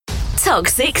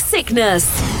Toxic Sickness.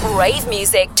 Rave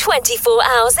music 24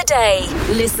 hours a day.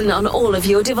 Listen on all of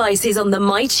your devices on the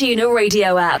MyTuner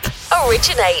radio app.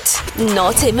 Originate,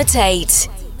 not imitate.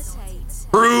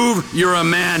 Prove you're a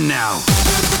man now.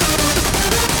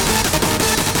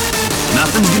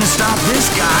 Nothing's gonna stop this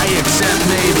guy except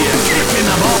maybe a kick in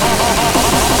the ball.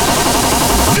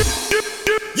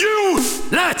 You!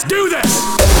 Let's do this!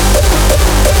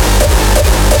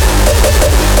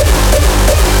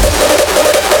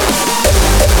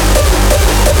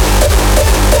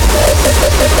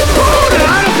 Oh, did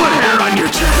I put hair on your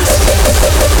chest?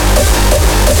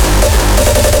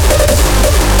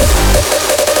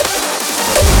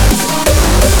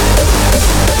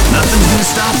 Nothing's gonna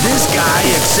stop this guy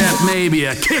except maybe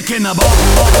a kick in the ball.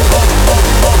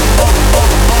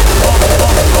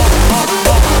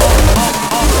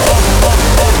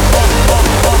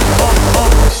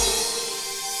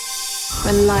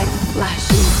 When light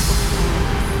flashes,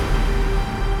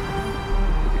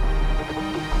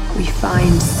 we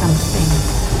find something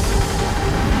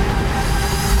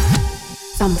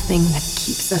that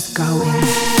keeps us going.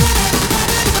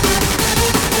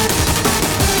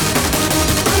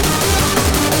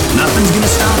 Nothing's gonna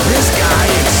stop this guy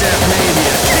except maybe a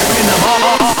kick in the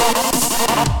ball.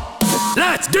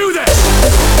 Let's do this!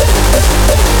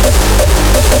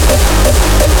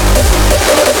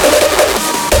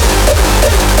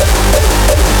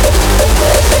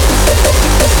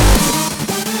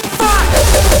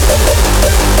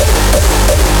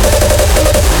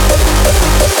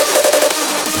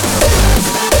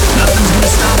 Nothing's gonna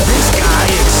stop this guy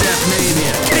except maybe a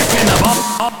kick in the ball.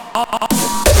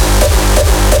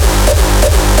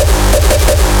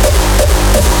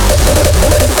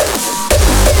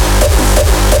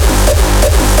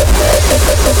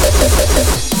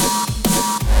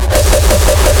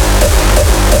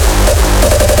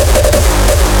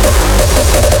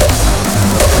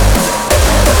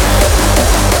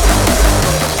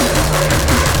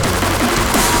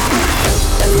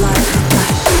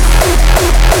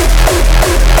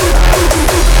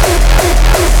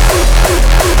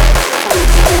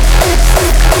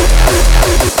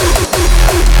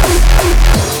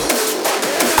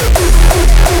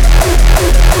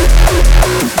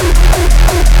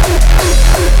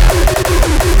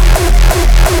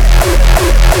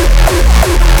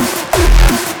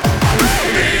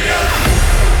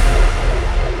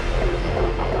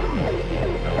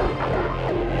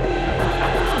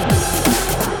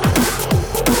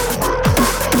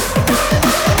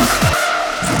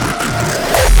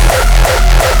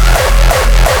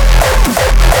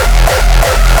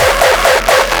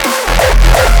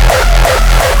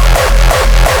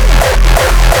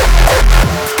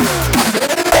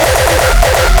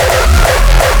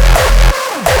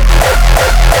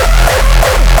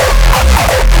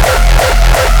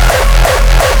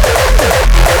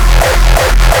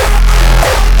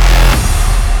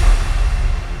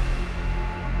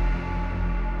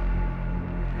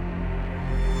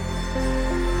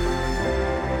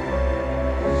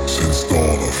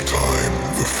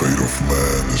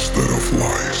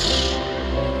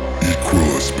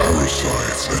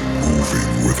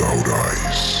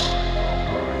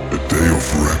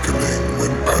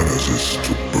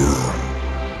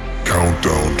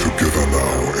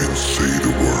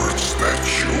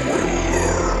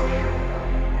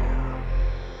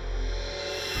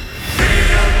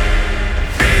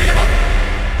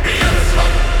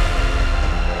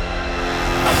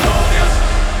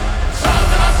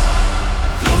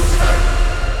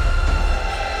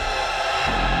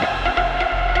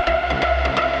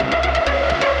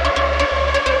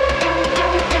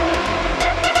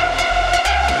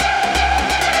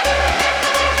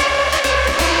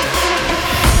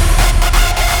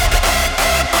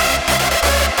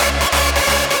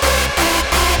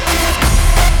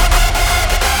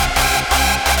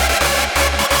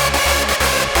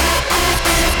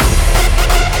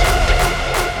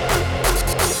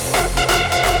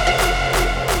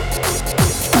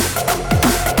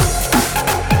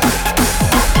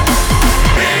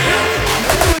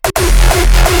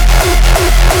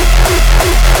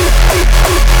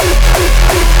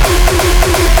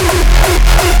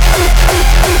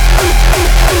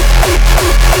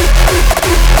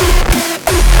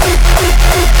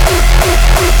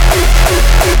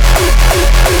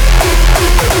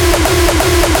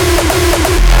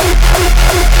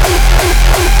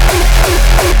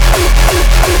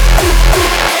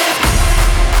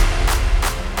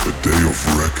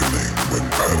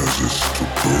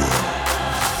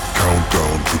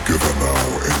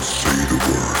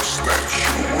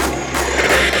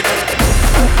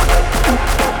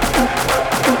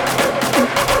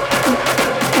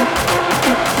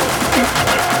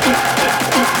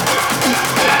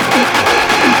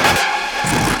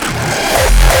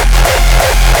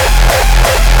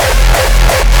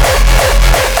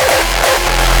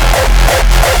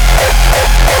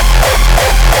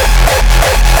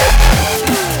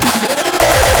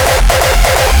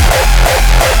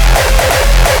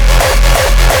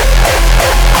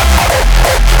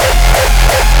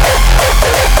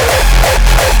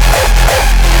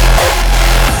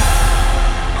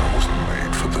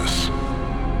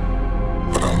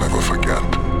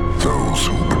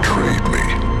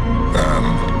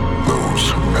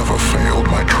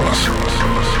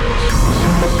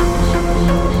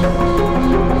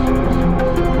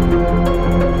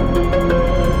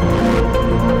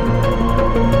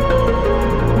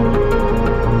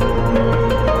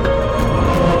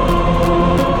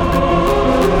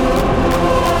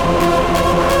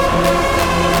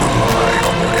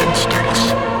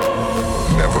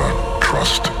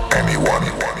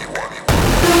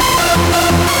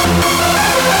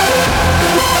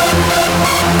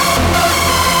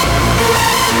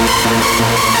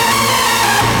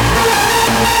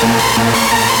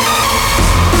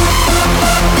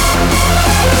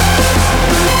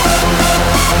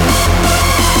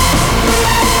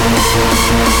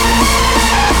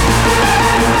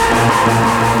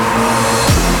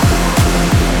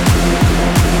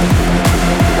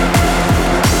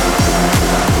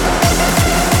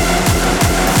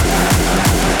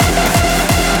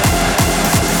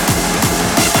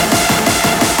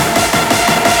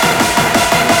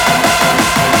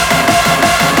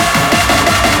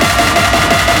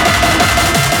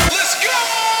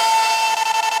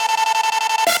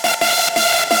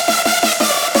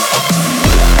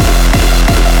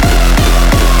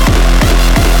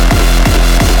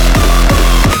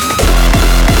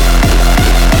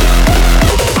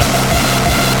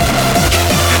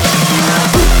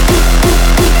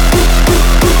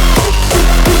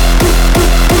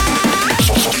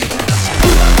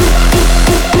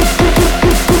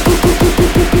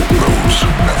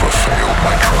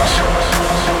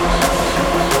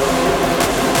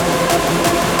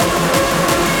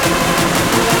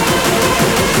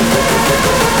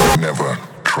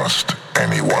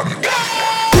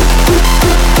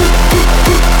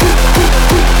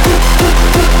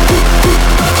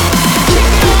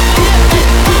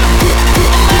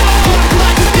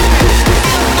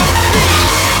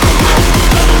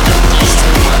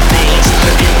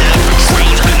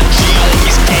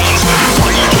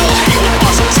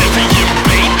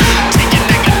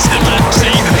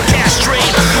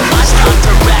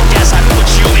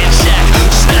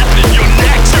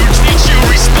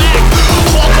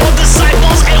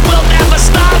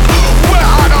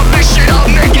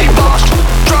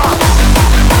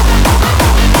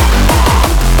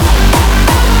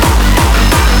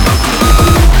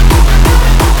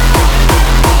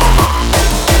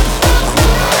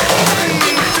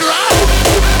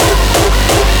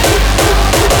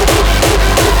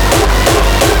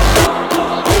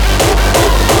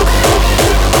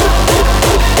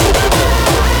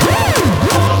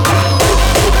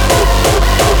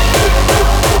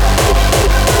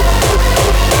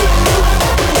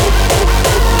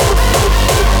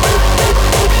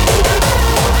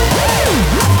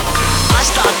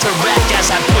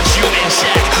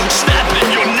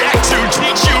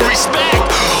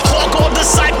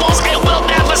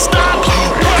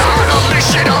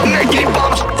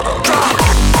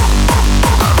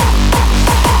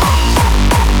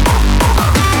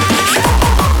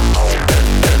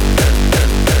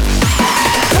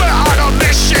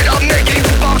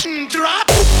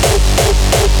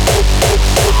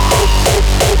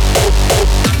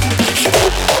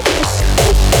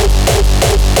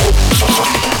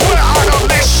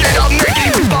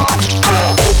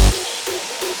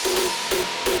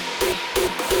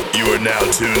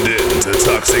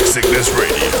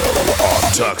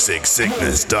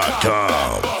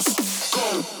 ToxicSickness.com.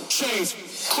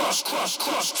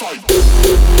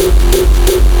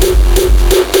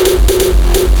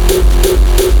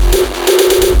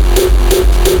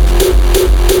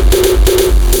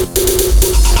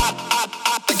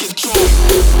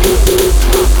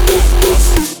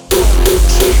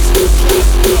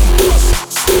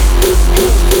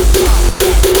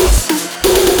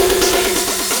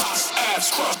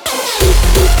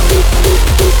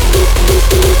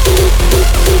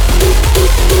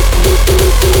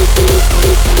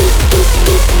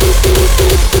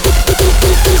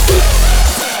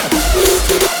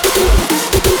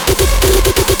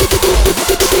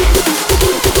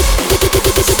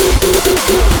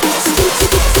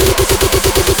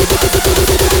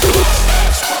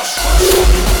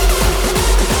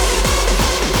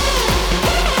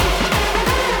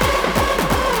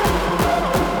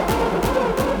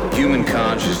 Human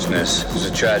consciousness was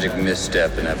a tragic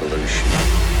misstep in evolution.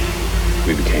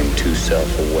 We became too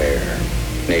self-aware.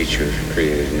 Nature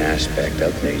created an aspect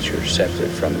of nature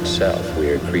separate from itself. We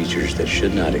are creatures that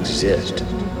should not exist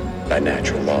by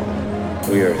natural law.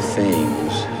 We are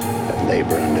things that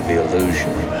labor under the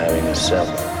illusion of having a self,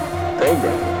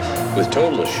 programmed with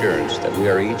total assurance that we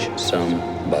are each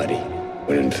somebody,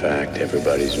 when in fact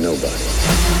everybody's nobody.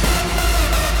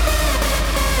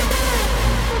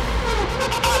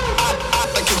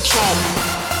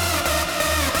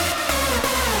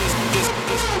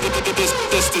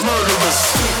 This is murderous.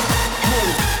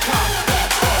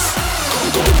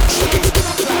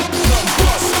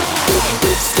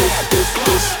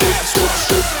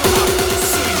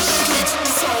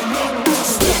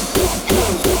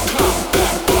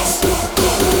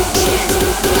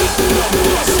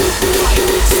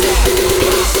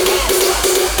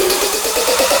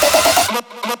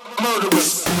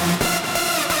 Murderous.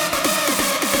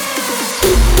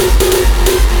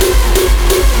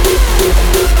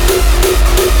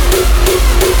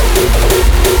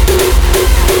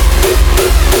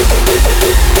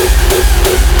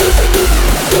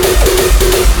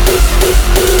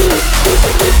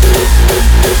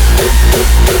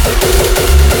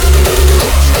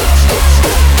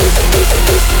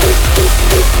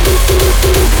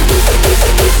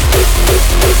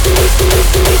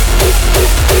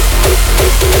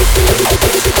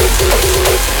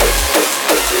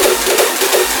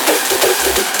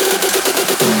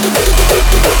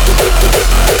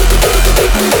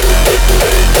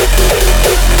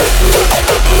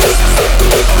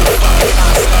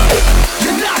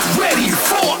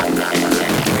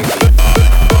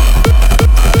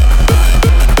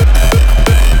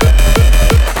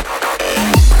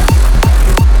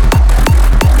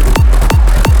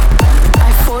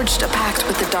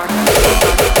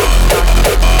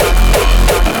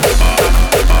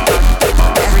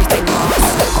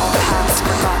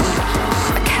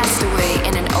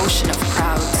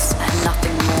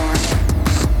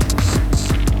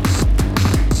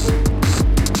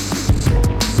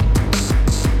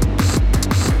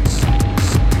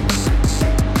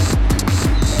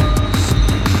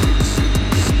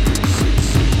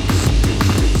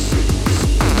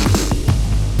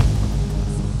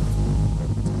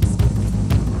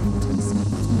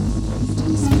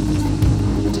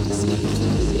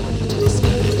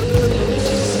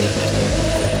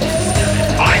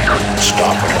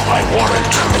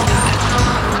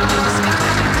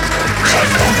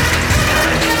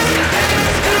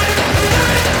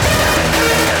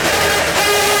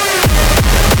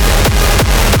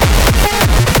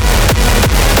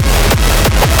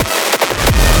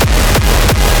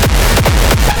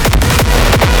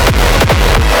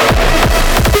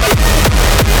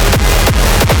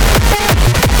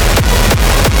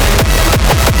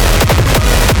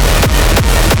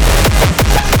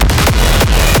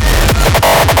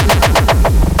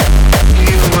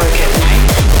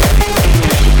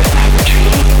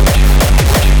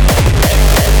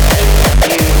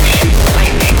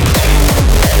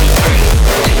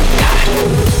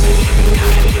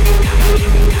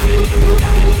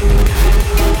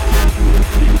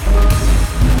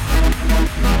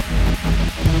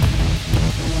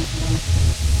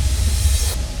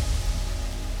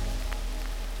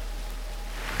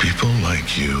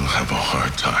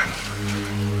 time.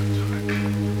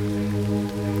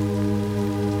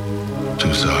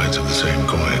 Two sides of the same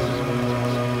coin.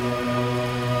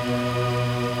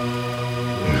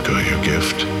 You've got your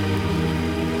gift,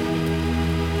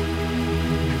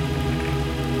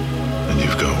 and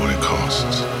you've got what it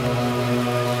costs.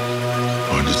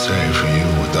 Hard to say for you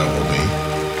what that will be.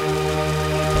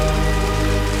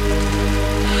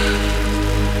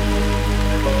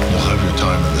 You'll have your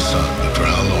time in the sun, but for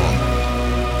how long?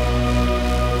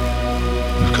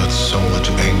 You've got so much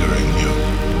anger in you.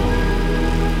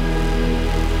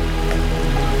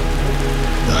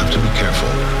 You'll have to be careful.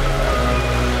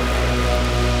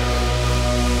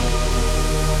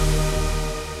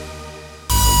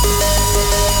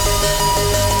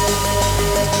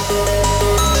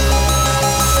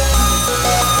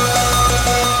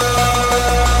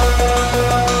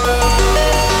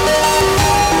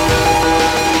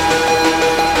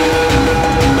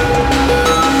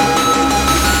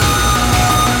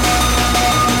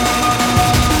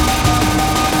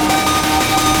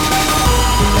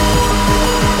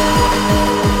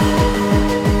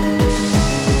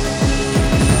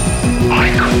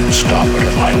 Stop it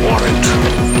if I wanted to.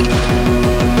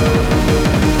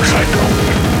 But I don't.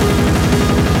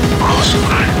 Because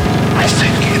I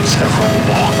think it's a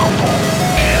remarkable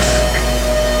gift.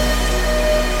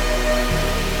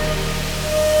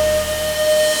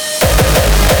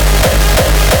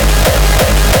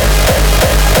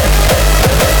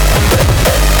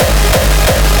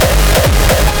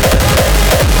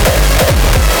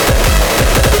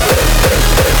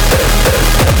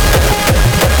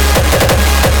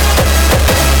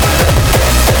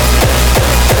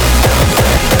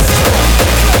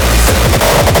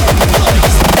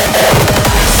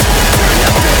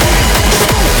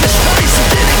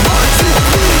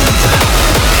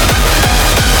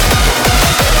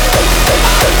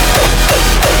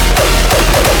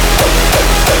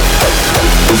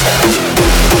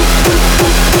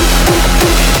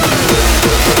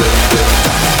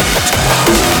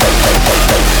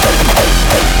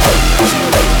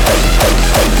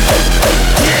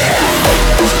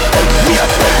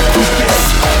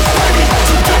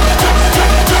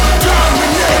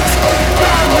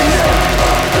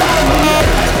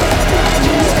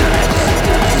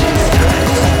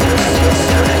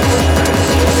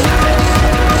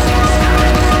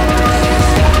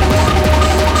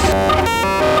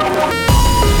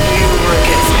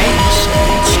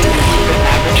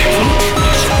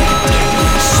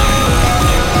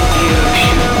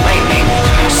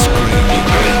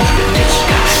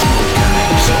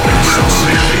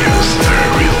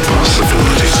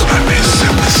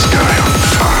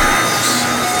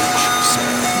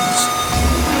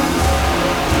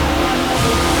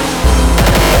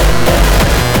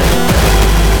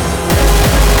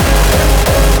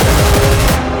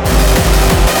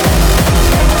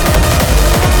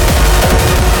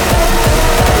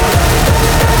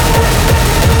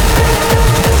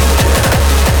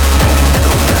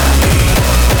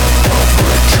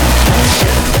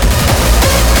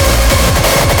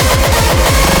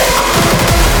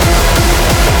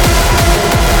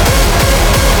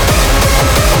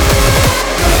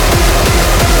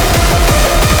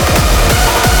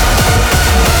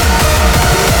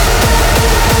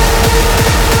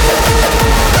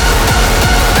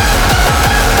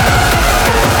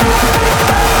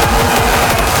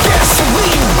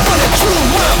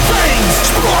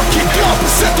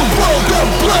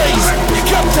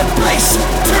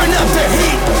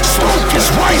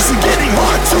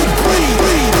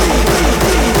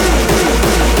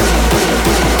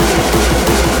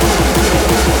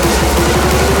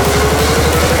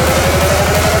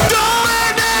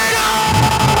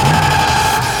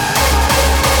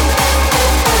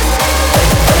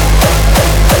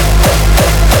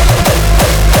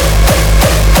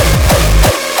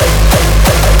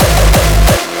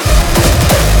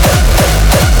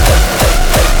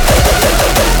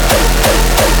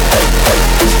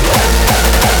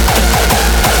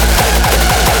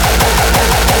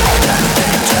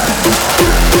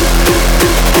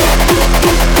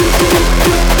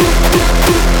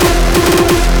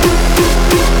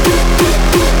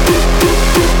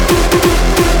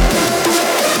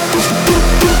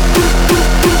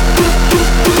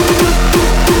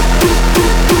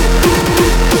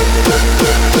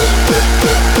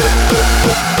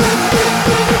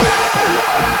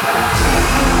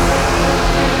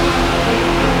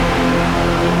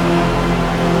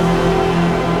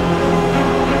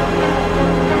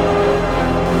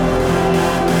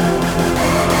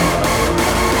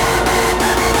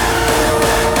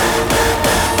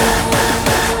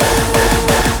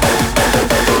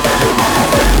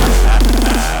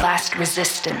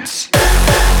 existence.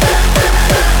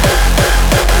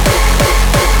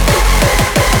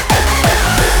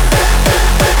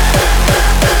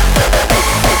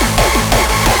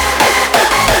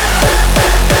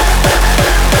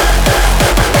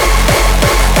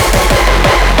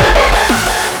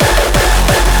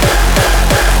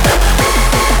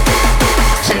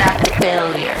 Synaptic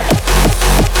failure.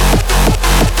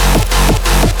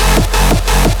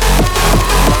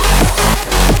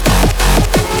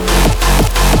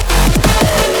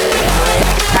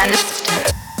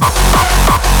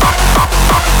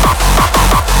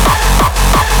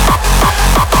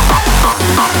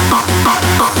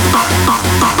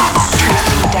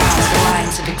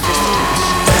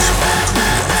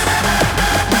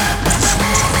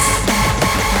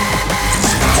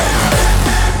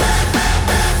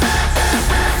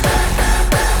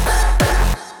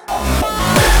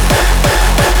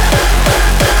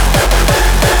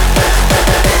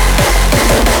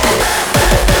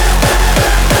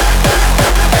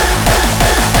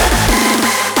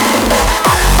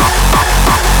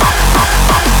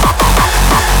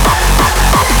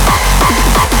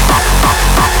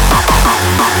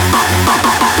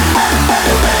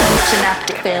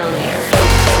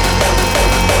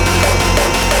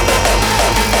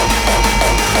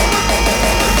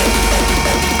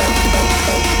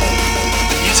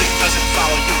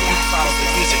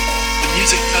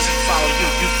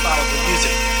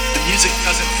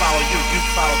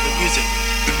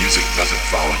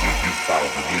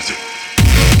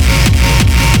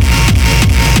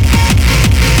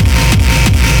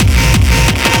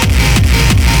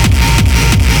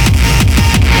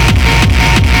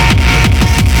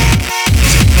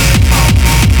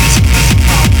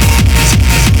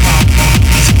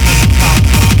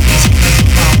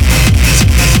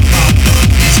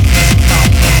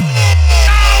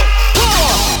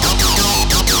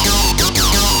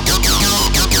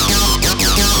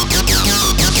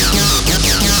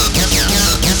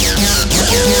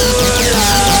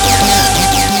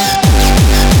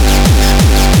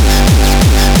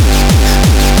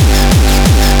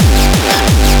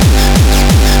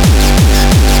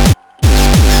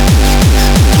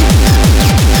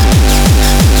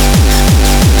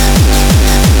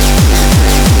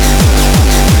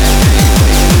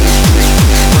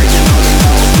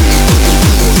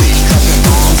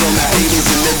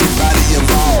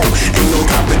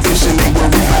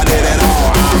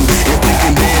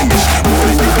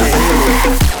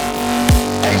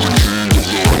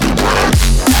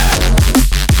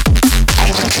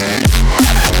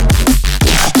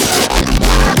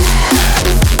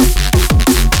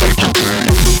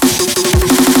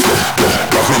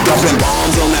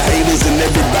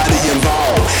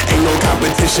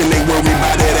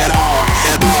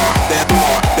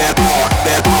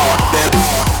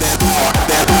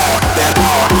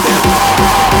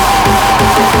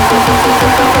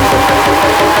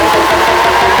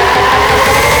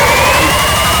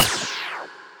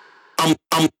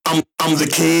 I'm the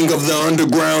king of the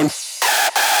underground.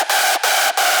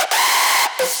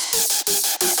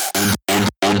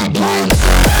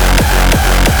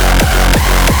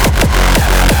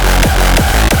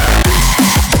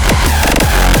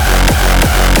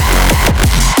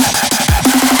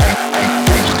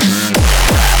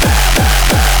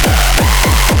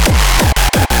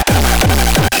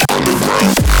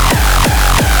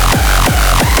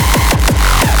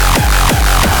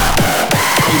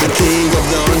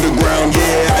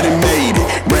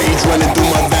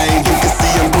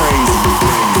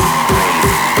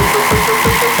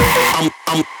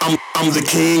 I'm the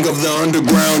king of the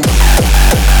underground.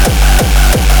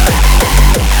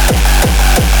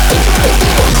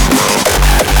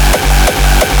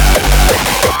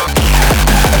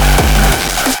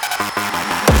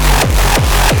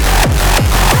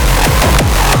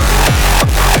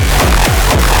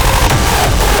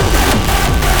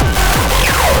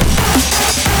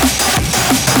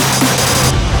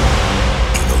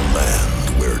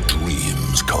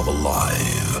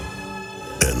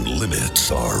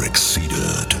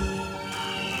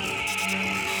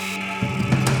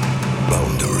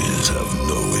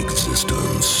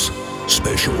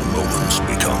 Special moments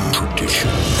become tradition.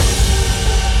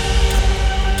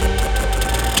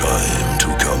 Time to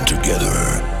come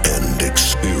together and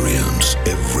experience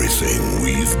everything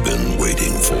we've been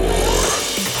waiting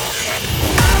for.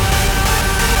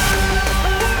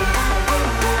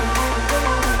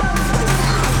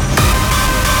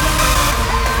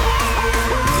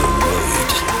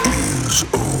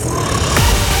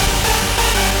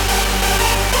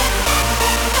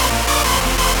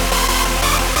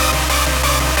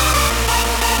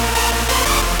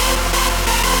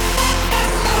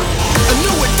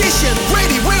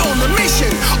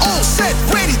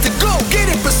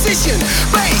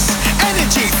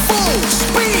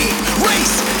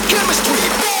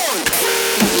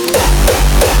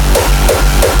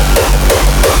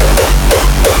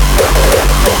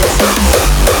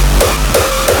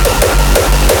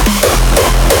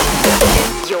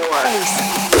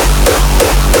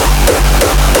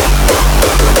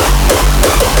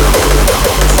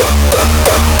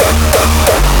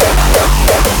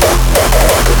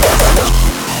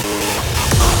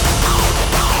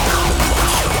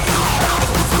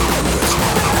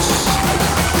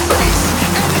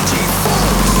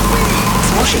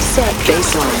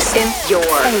 baselines in your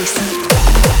face.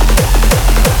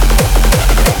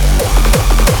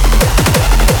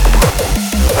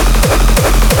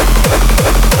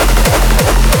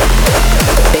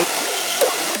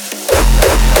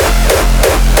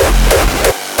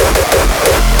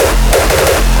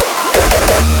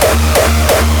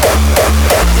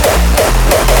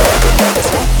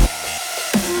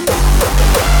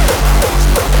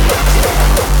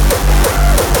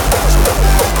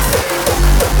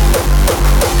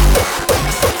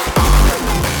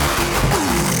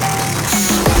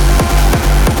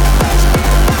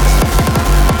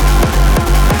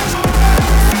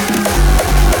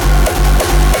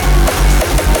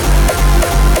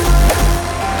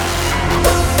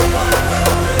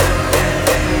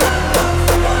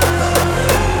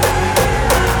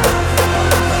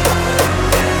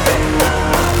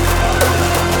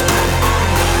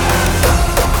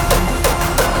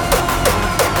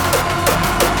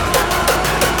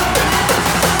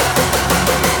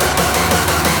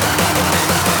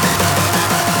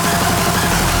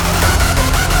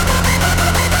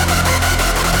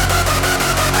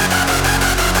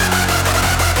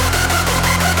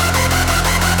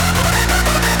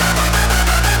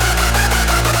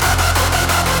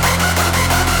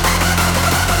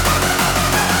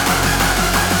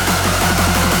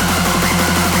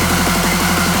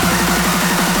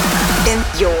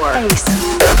 Your face.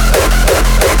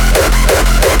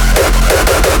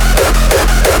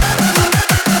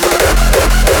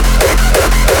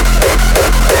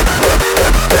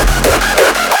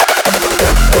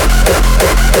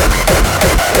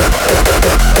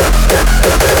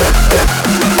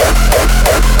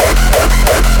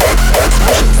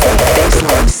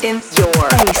 Baselines in your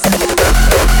face.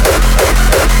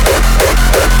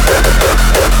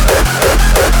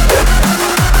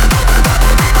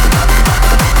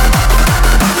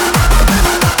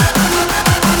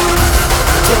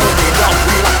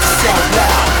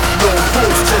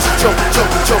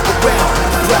 Jump around,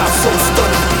 crowd so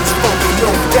stunning, beats bumping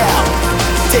no doubt.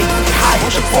 Take me higher,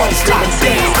 the party's locked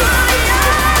down.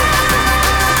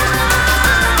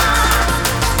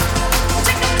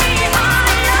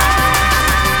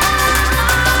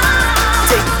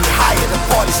 Take me higher, the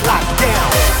party's locked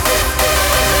down.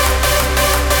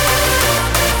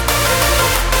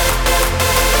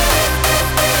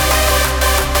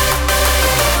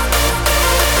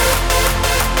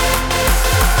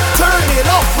 Turn it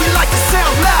up, we like to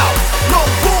sound loud. No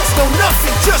rules, no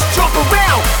nothing, just jump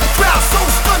around. The crowd so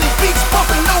stunning, beats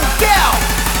bumping no doubt.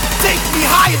 Take me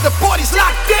higher, the party's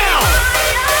locked down.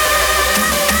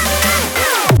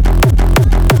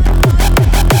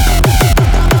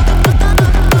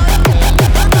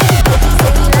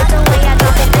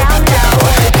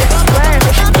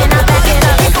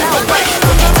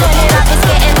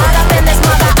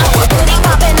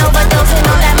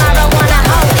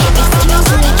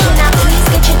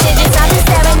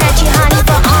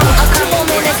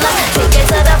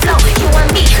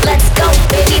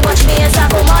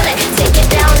 Take it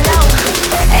down low.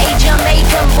 Hey,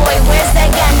 Jamaican boy, where's the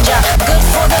ganja? Good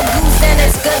for the goose and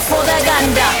it's good for the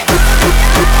ganda.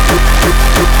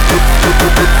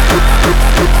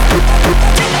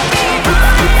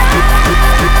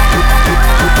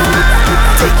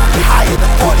 Take me higher, the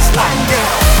party's locked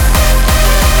down.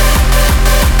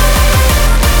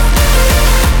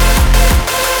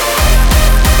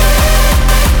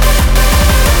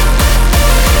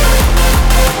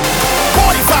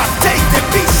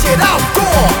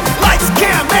 Outdoor, lights,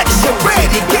 cam, action,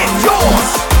 ready, get yours.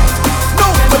 No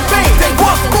debate, they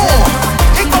want more.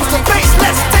 It goes the bass,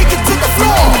 let's take it to the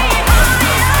floor.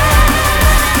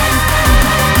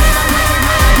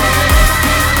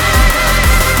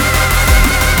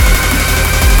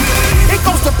 It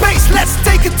goes the bass, let's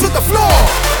take it to the floor.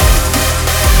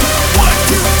 1,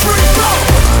 2, 3, go.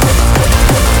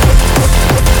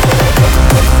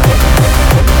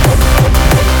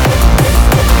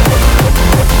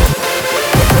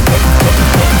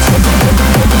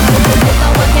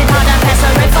 Working hard to pass a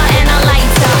river and a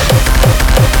lighter.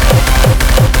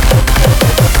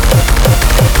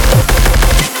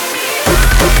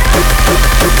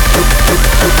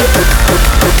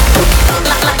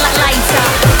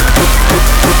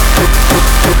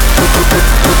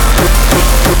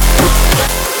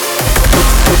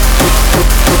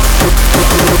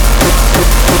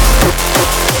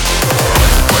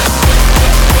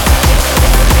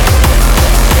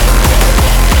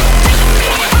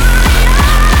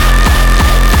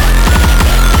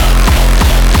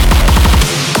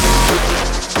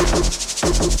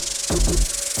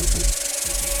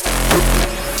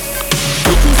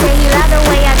 He say he love the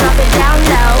way I drop it down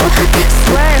low.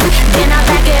 Swerve, then I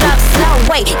back it up slow.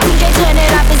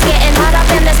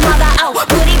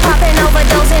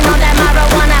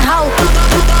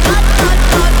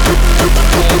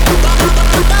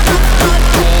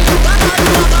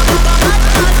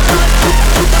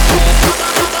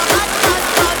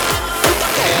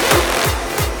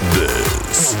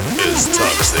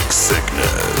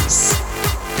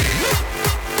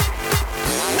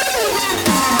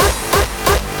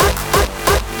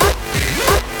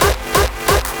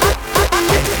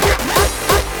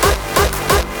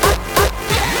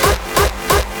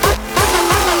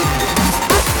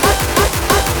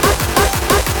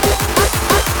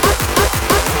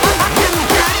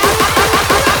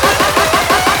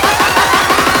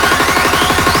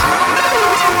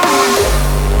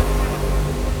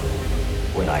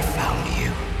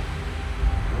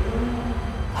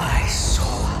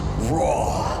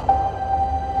 raw,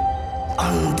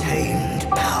 untamed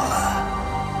power.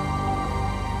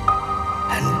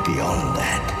 And beyond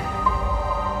that,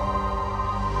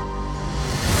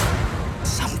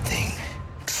 something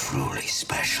truly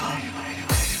special.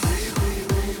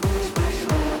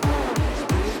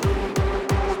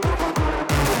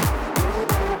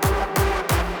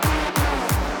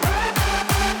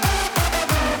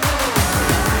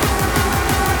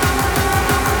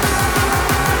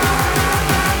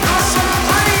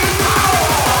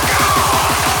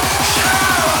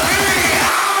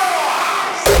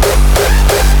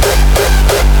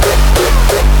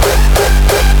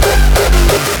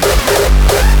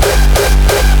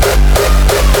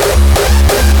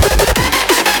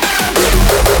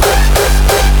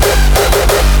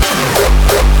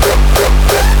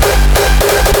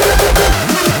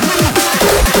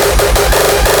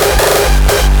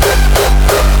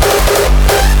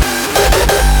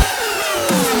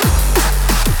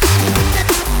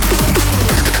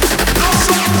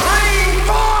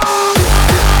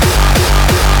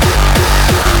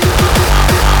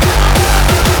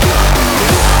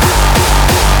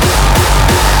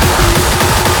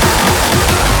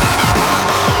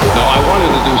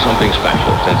 Something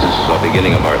special since this is the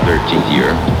beginning of our 13th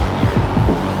year.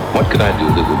 What could I do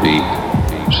that would be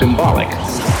symbolic?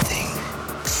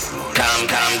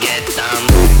 Come get some.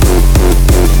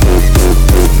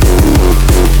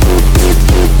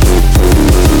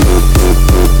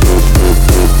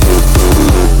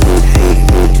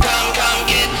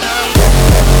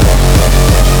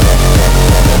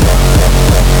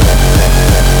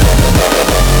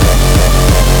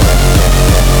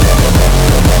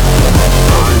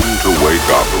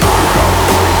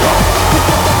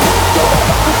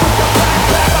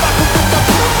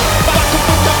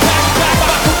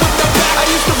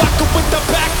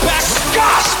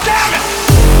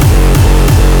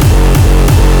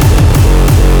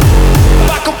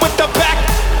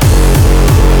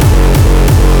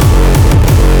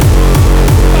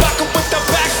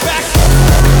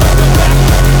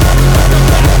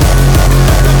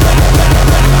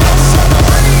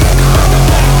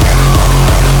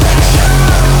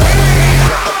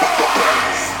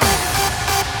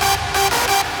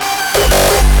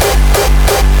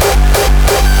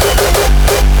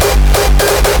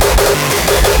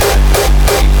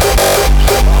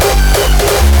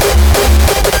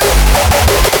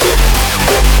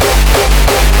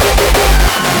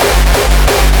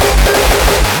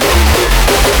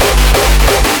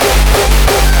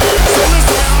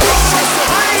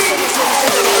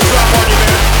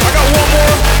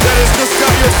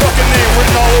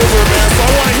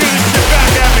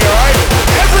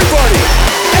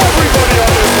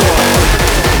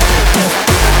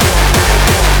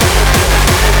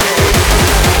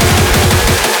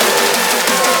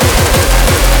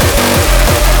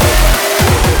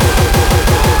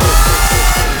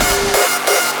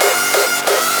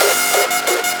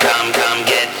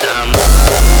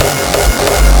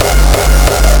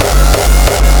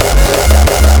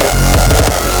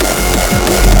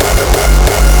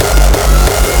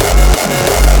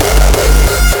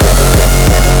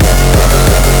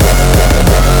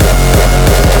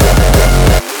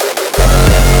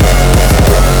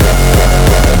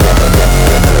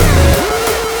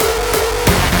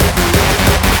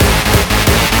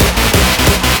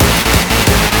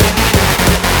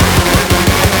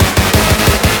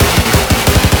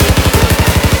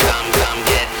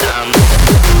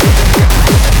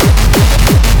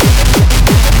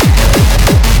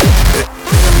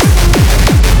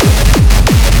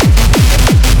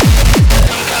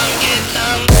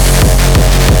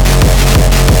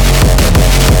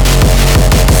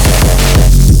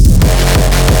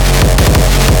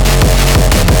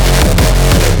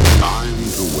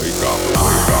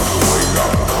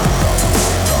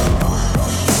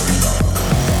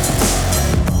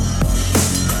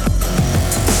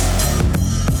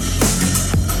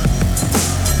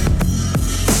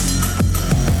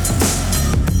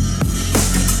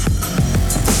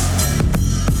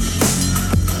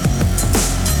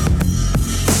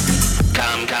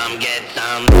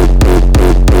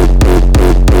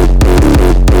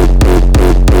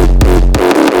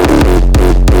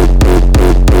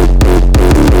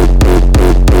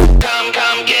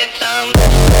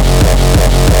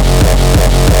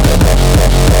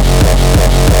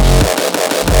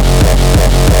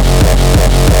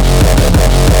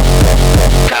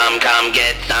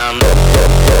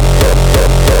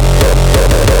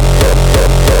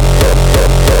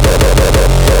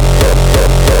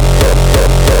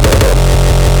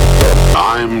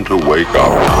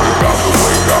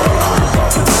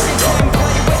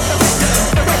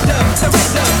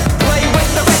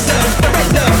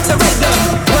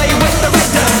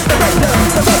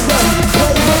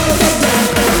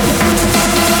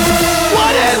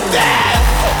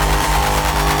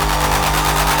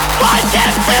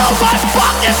 can't feel my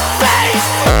fucking face.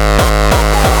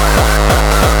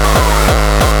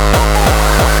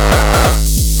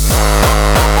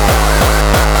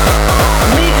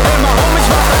 Me and my homies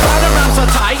rock the crowd around so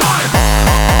tight.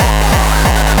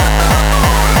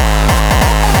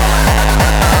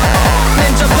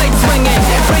 Ninja blade swinging,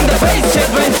 bring the bass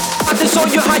children. I to show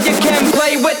you how you can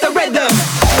play with the rhythm.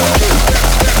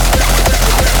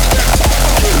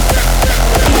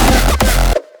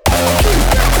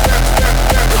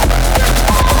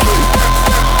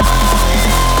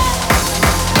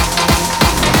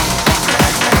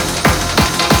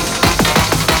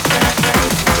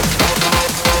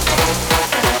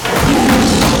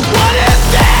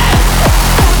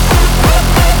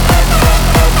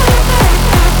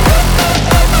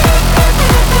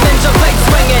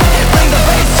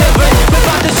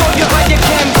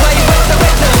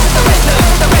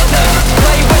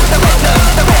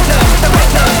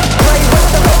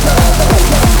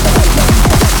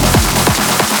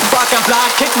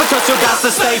 To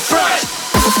stay fresh.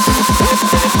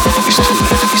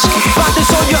 About to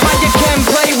show you how you can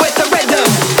play with the rhythm.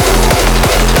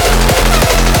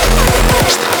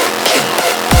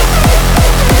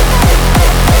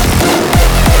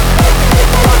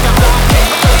 Rock and block,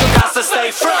 because you got to stay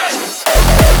fresh.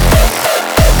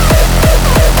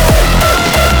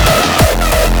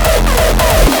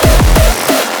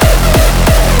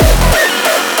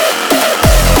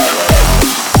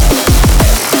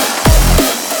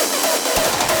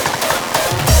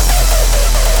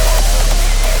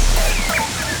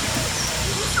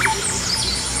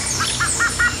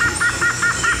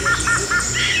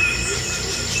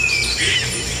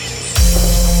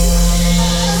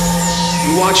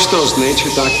 Watch those nature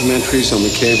documentaries on the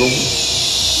cable.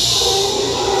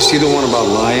 See the one about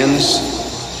lions?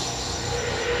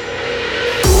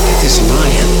 This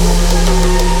lion,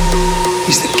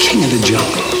 he's the king of the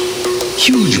jungle.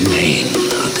 Huge mane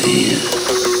out there.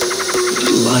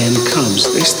 Little lion cubs,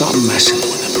 they start messing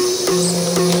with him.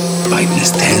 Biting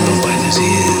his tail, biting his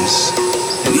ears,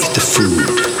 and eat the food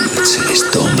that's in his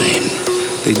domain.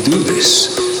 They do this,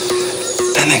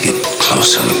 then they get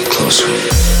closer and closer.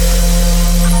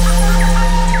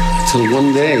 Till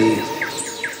one day,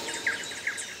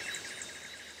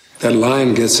 that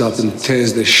lion gets up and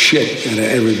tears the shit out of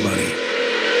everybody.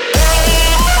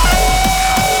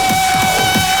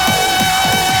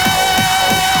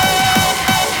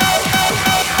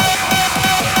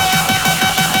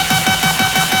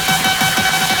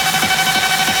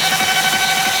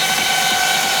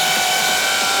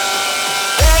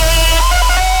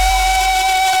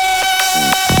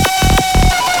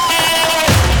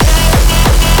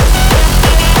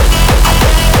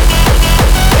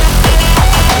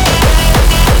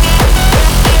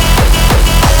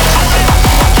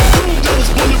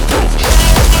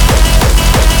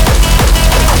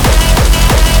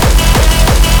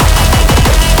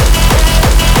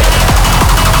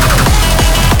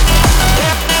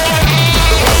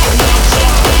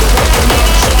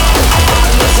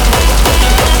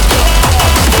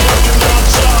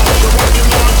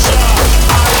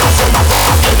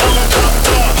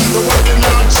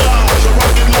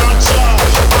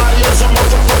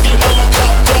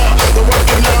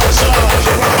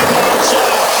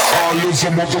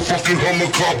 Motherfucking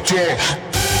helicopter.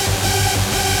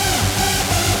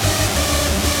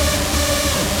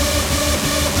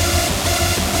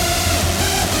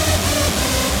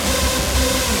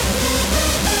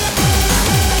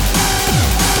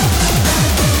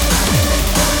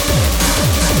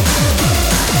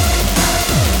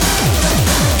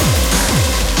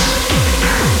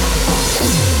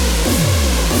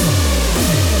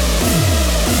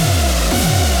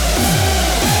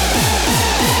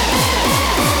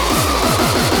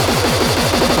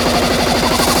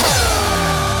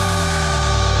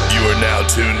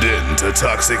 Tuned in to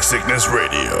Toxic Sickness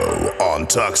Radio on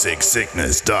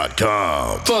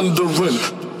ToxicSickness.com. Thundering,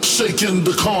 shaking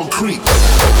the concrete.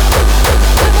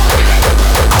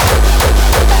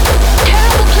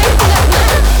 Terrible place for that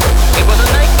man. It was a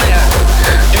nightmare.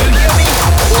 Do you hear me? No,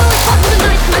 it wasn't a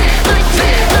nightmare.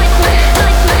 Nightmare, nightmare,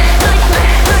 nightmare,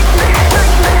 nightmare,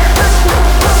 nightmare,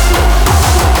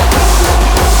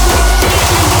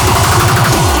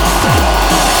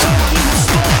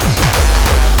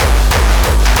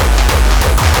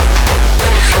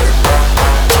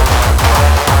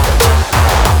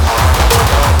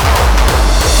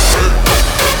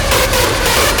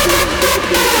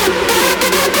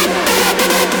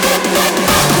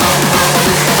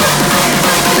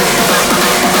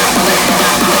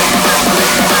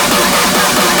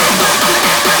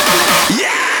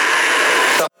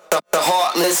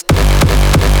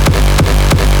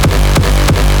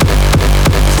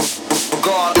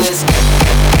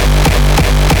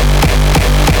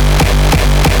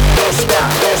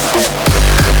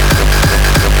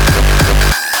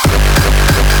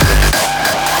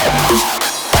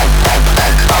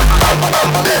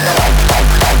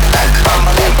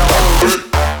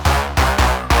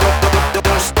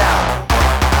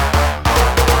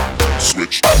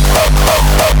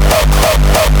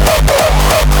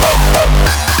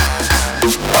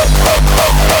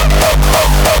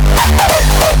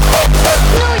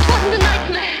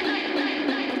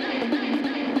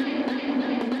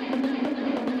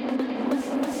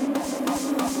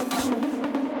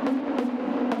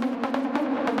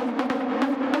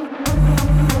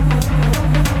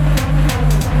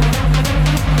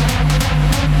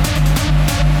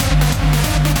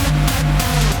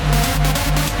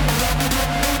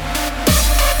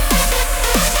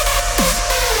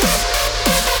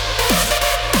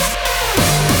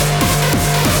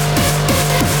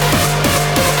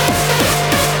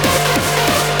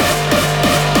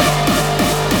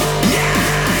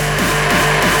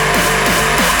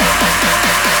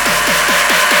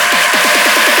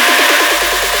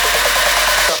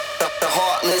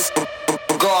 regardless,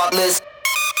 regardless.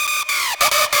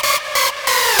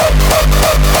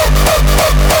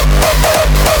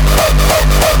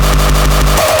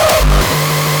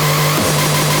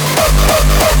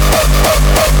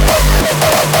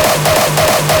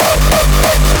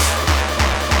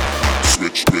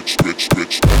 Switch, switch, switch,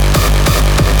 switch.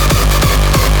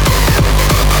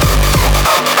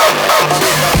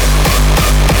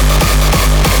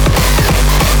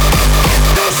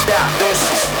 Don't stop, don't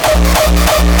stop.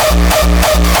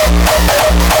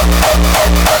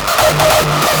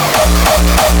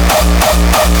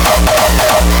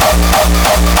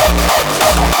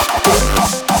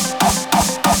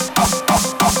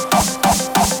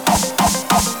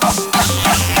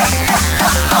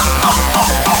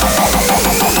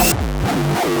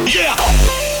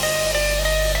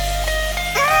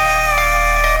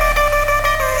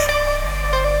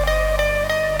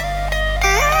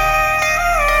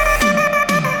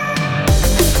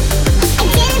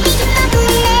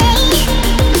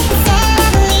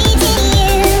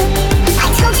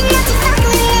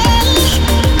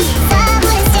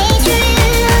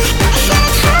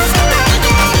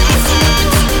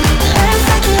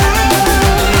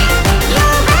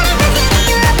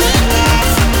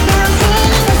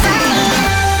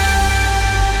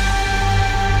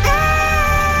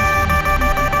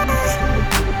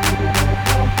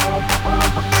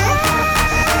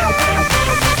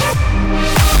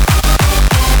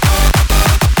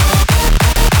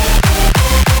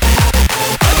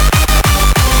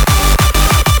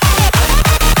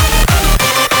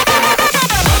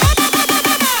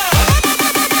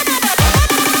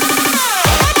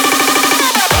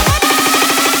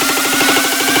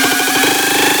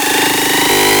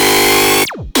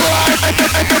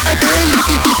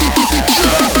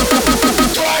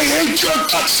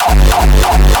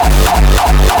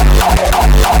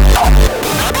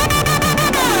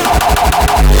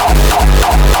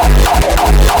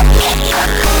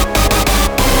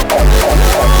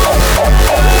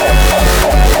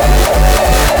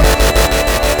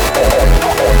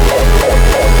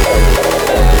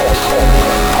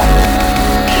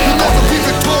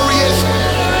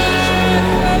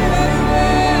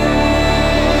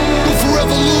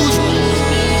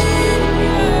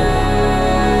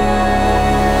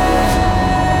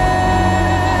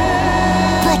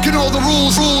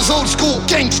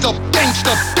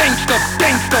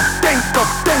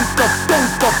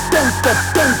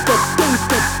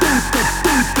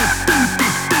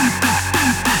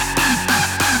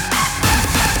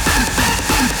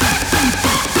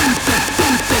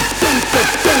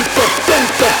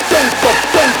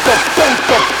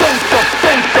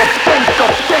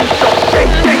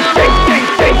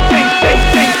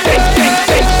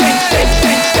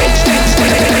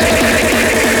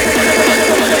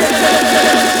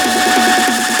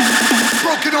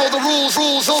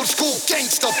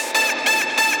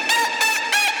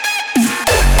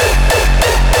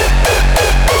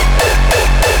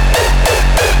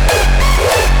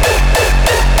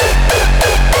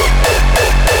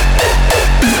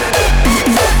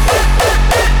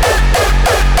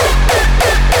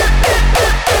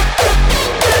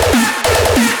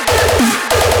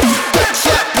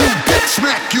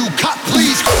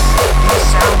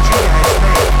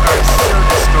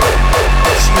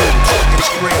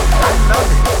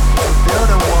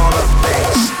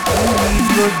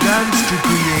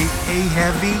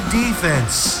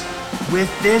 With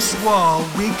this wall,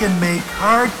 we can make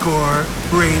hardcore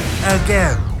great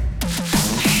again.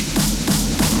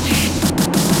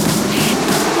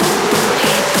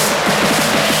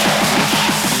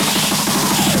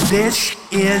 This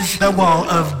is the wall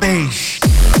of bass.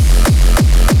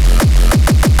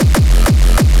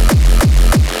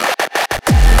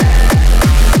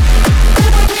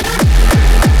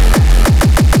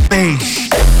 Bass.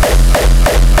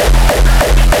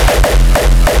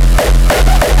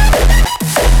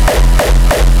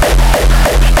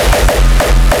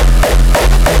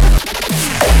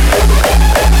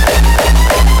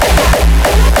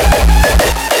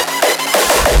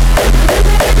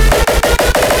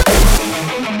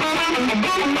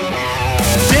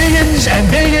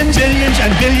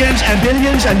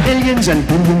 billions and billions and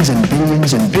billions and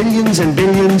billions and billions and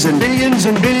billions and billions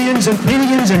and billions and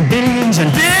billions and billions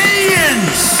and billions.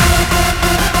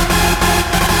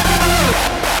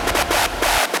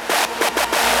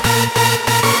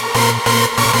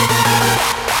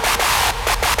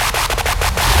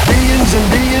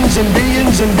 Billions and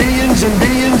billions and billions and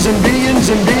billions and billions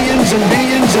and billions and billions and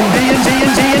billions and billions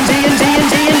and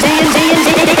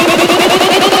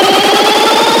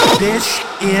This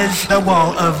is the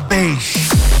wall of bass.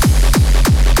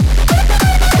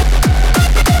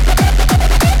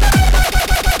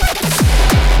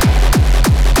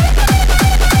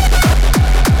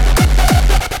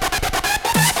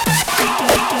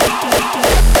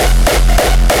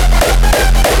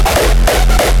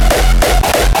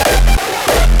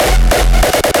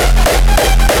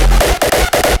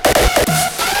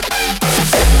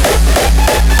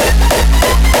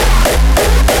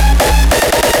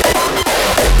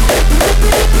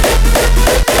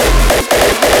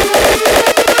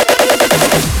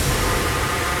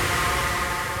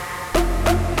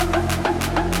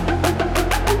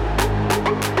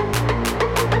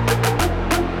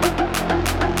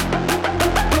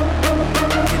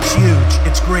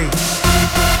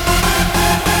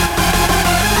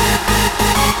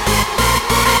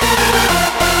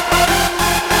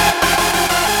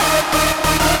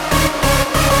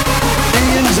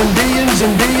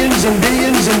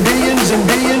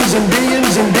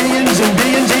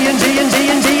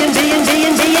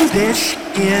 This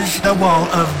is the wall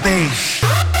of bass.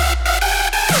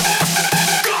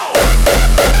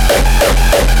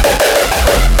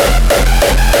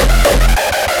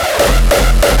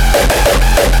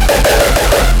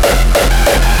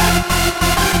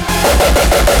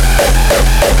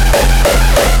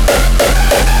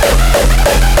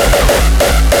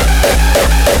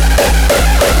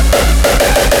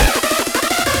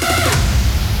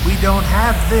 We don't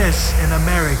have this in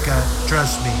America,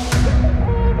 trust me.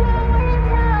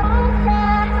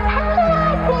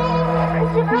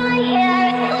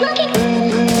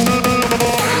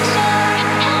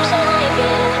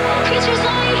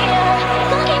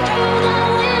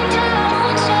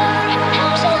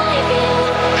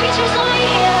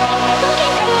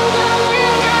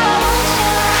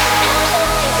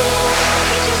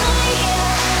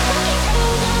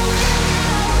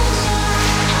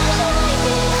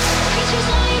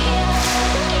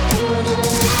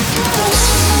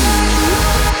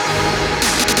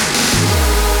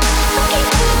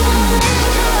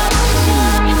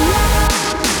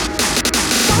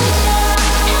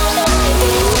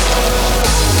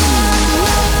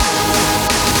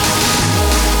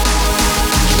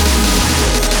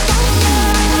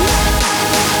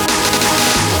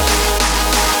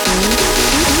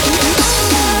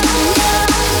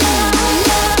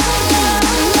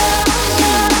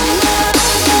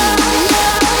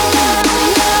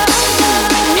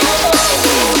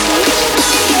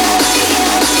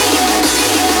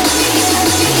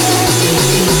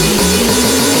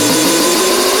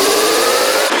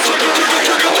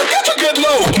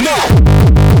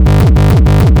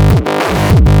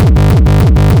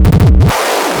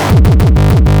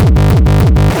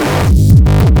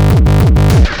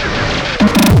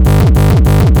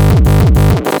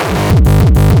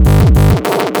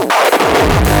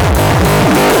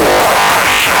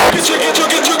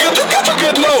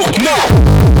 Get low, now.